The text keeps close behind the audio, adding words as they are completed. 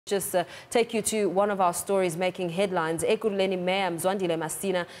Just take you to one of our stories making headlines. Ekurhuleni Mayor Mzwandile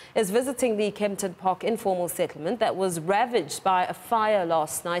Masina is visiting the Kempton Park informal settlement that was ravaged by a fire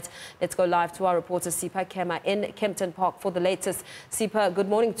last night. Let's go live to our reporter Sipha Kema in Kempton Park for the latest. Sipha, good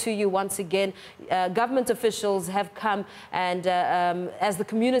morning to you once again. Government officials have come and as the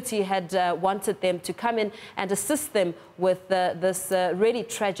community had wanted them to come in and assist them with this really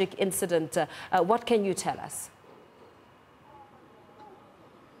tragic incident. What can you tell us?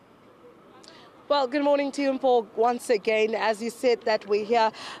 Well, good morning to you, Paul. Once again, as you said, that we're here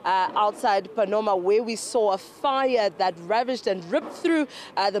outside Pomona, where we saw a fire that ravaged and ripped through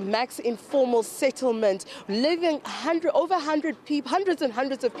the Max Informal Settlement, leaving over 100 people, hundreds and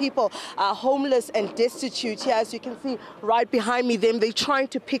hundreds of people homeless and destitute. Here, as you can see right behind me, they're trying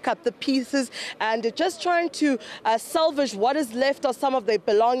to pick up the pieces and just trying to salvage what is left of some of their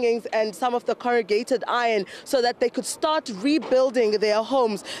belongings and some of the corrugated iron so that they could start rebuilding their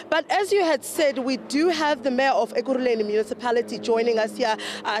homes. But as you had said, we do have the Mayor of Ekurhuleni Municipality joining us here.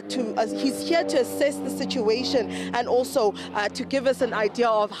 He's here to assess the situation and also to give us an idea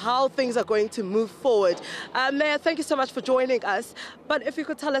of how things are going to move forward. Mayor, thank you so much for joining us. But if you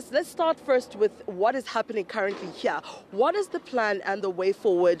could tell us, let's start first with what is happening currently here. What is the plan and the way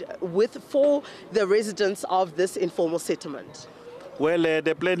forward for the residents of this informal settlement? Well,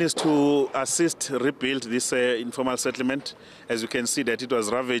 the plan is to rebuild this informal settlement. As you can see that it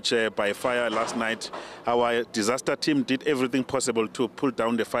was ravaged by fire last night. Our disaster team did everything possible to pull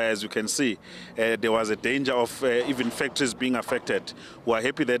down the fire. As you can see, there was a danger of even factories being affected. We are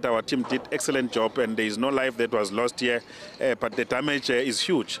happy that our team did excellent job and there is no life that was lost here, but the damage is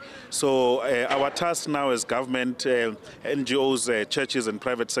huge. So our task now as government, NGOs, churches and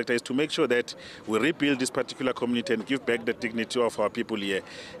private sector is to make sure that we rebuild this particular community and give back the dignity of our people here.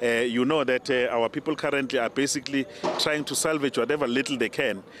 You know that our people currently are basically trying to salvage whatever little they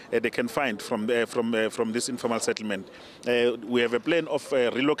can find from this informal settlement. We have a plan of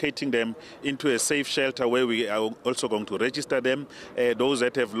relocating them into a safe shelter where we are also going to register them. Those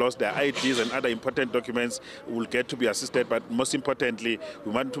that have lost their IDs and other important documents will get to be assisted, but most importantly,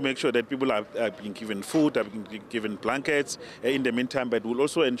 we want to make sure that people are being given food, are being given blankets in the meantime, but we'll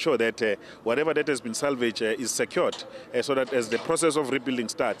also ensure that whatever that has been salvaged is secured so that as the process of rebuilding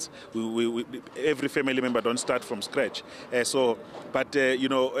starts, every family member don't start from scratch. It's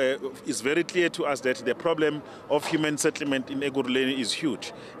very clear to us that the problem of human settlement in Ekurhuleni is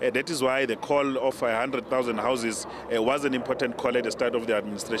huge. That is why the call of 100,000 houses was an important call at the start of the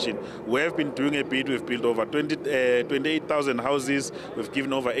administration. We have been doing a bid. We've built over 28,000 houses. We've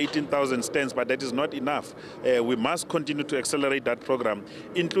given over 18,000 stands, but that is not enough. We must continue to accelerate that program,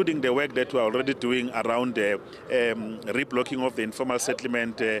 including the work that we're already doing around reblocking of the informal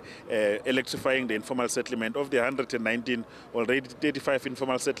settlement, electrifying the informal settlement. Of the 119, already 35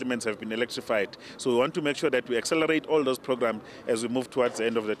 informal settlements have been electrified. So we want to make sure that we accelerate all those programs as we move towards the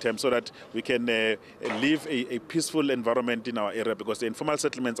end of the term so that we can live a peaceful environment in our area, because the informal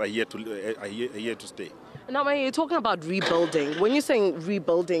settlements are here to stay. Now, when you're talking about rebuilding, when you're saying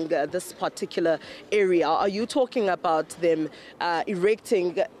rebuilding this particular area, are you talking about them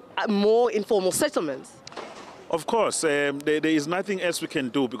erecting more informal settlements? Of course, there is nothing else we can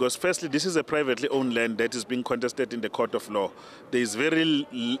do, because firstly, this is a privately owned land that is being contested in the court of law. There is very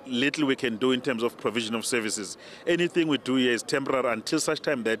little we can do in terms of provision of services. Anything we do here is temporary until such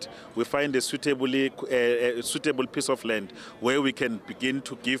time that we find a suitable piece of land where we can begin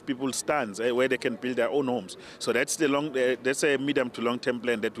to give people stands, where they can build their own homes. So that's that's a medium to long-term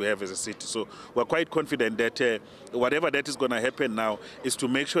plan that we have as a city. So we're quite confident that whatever that is going to happen now is to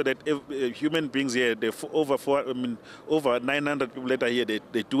make sure that human beings here, over 900 people that are here,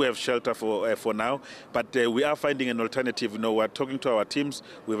 they do have shelter for now, but we are finding an alternative. We're talking to our teams.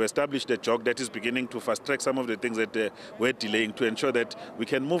 We've established a jog that is beginning to fast-track some of the things that we're delaying to ensure that we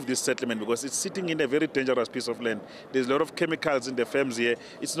can move this settlement, because it's sitting in a very dangerous piece of land. There's a lot of chemicals in the farms here.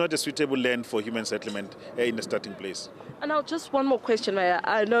 It's not a suitable land for human settlement in the starting place. And now just one more question, Mayor.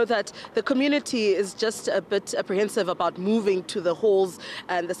 I know that the community is just a bit apprehensive about moving to the halls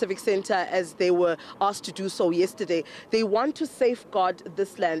and the civic center as they were asked to do so yesterday. They want to safeguard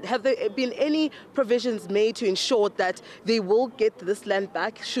this land. Have there been any provisions made to ensure that they will get this land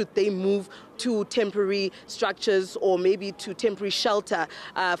back should they move to temporary structures or maybe to temporary shelter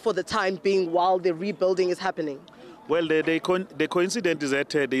for the time being while the rebuilding is happening? Well, the coincidence is that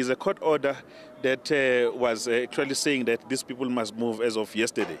there is a court order that was actually saying that these people must move as of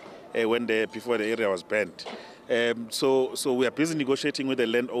yesterday, before the area was burnt. So we are busy negotiating with the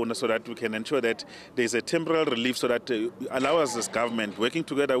landowner so that we can ensure that there is a temporary relief so that allow us as government working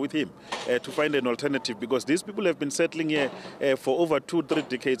together with him to find an alternative, because these people have been settling here for over 2-3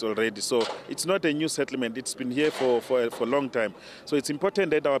 decades already. So it's not a new settlement. It's been here for a long time. So it's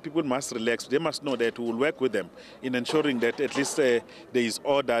important that our people must relax. They must know that we will work with them in ensuring that at least there is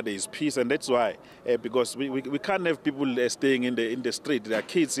order, there is peace, and that's why, because we can't have people staying in the street. There are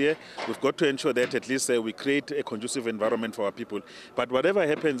kids here. We've got to ensure that at least we create a conducive environment for our people. But whatever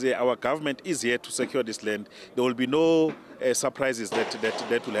happens here, our government is here to secure this land. There will be no surprises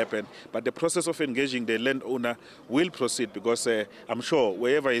that will happen. But the process of engaging the landowner will proceed, because I'm sure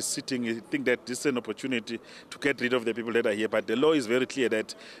wherever he's sitting, he thinks that this is an opportunity to get rid of the people that are here. But the law is very clear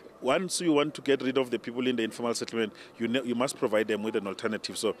that once you want to get rid of the people in the informal settlement, you must provide them with an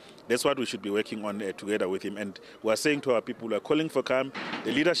alternative. So that's what we should be working on together with him. And we are saying to our people, we are calling for calm.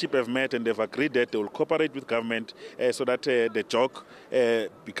 The leadership have met and they've agreed that they will cooperate with government so that the JOC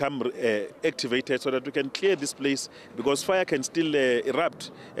become activated so that we can clear this place, because fire can still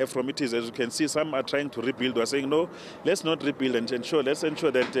erupt from it. As you can see, some are trying to rebuild. We are saying, no, let's not rebuild and let's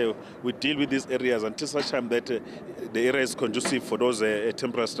ensure that we deal with these areas until such time that the area is conducive for those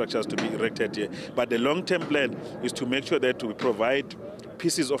temporary structures to be erected here. But the long-term plan is to make sure that we provide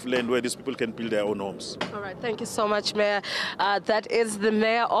pieces of land where these people can build their own homes. All right, thank you so much, Mayor. That is the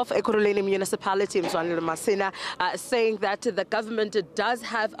Mayor of Ekurhuleni Municipality, Mzwandile Masina, saying that the government does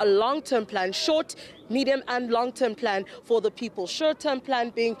have a long-term plan, short, medium and long-term plan for the people. Short-term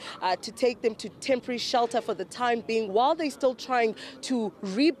plan being to take them to temporary shelter for the time being while they're still trying to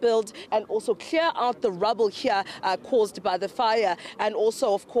rebuild and also clear out the rubble here caused by the fire, and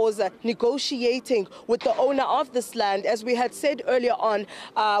also, of course, negotiating with the owner of this land. As we had said earlier on,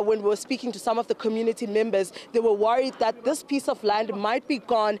 when we were speaking to some of the community members, they were worried that this piece of land might be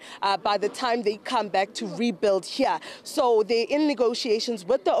gone by the time they come back to rebuild here. So they're in negotiations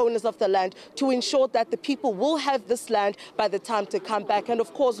with the owners of the land to ensure that the people will have this land by the time to come back. And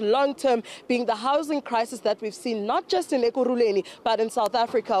of course, long-term being the housing crisis that we've seen, not just in Ekurhuleni, but in South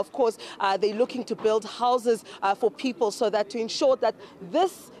Africa. Of course, they're looking to build houses for people so that to ensure that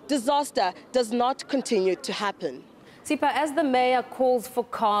this disaster does not continue to happen. Sipa, as the mayor calls for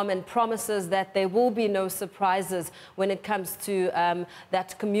calm and promises that there will be no surprises when it comes to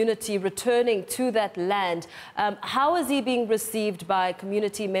that community returning to that land, how is he being received by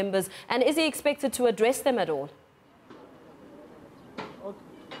community members, and is he expected to address them at all?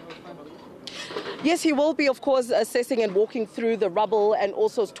 Yes, he will be, of course, assessing and walking through the rubble and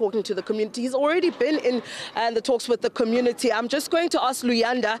also talking to the community. He's already been in the talks with the community. I'm just going to ask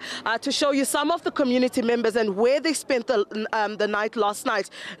Luyanda to show you some of the community members and where they spent the night last night.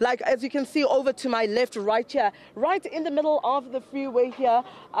 Like, as you can see over to my left, right here, right in the middle of the freeway here,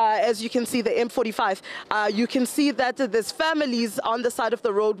 as you can see the M45, you can see that there's families on the side of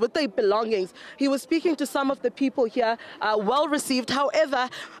the road with their belongings. He was speaking to some of the people here, well received. However,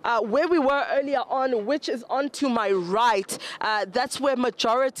 where we were earlier on, which is on to my right, that's where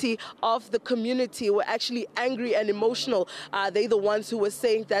majority of the community were actually angry and emotional. They're the ones who were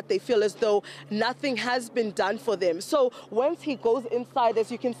saying that they feel as though nothing has been done for them. So once he goes inside,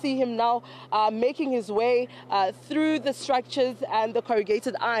 as you can see him now making his way through the structures and the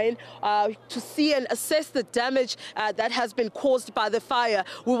corrugated iron to see and assess the damage that has been caused by the fire,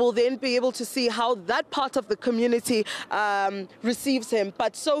 we will then be able to see how that part of the community receives him.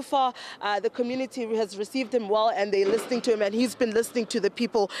 But so far, the community has received him well, and they're listening to him, and he's been listening to the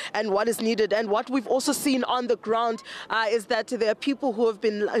people and what is needed. And what we've also seen on the ground is that there are people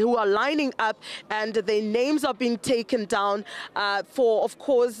who are lining up, and their names are being taken down for, of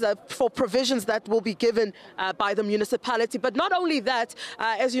course, for provisions that will be given by the municipality. But not only that,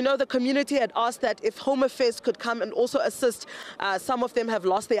 as you know, the community had asked that if Home Affairs could come and also assist. Some of them have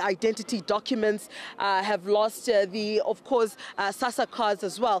lost their identity documents, have lost of course, SASSA cards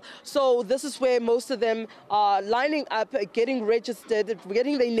as well. So this is where most of them are lining up, getting registered,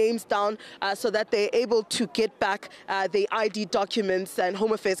 getting their names down so that they're able to get back their ID documents, and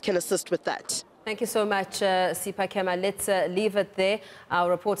Home Affairs can assist with that. Thank you so much, Sipa Kema. Let's leave it there.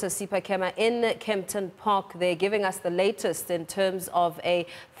 Our reporter, Sipa Kema, in Kempton Park, they're giving us the latest in terms of a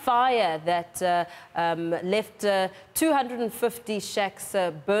fire that left 250 shacks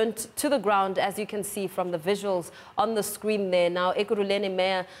burnt to the ground, as you can see from the visuals on the screen there. Now, Ekurhuleni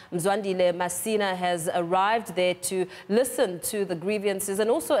Mayor Mzwandile Masina has arrived there to listen to the grievances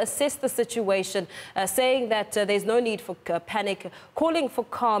and also assess the situation, saying that there's no need for panic, calling for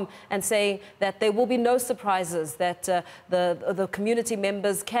calm, and saying that that there will be no surprises, that the community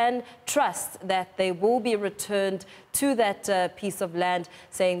members can trust that they will be returned to that piece of land,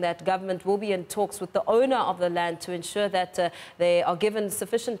 saying that government will be in talks with the owner of the land to ensure that they are given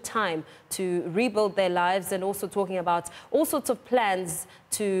sufficient time to rebuild their lives, and also talking about all sorts of plans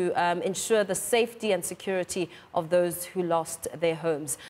to ensure the safety and security of those who lost their homes.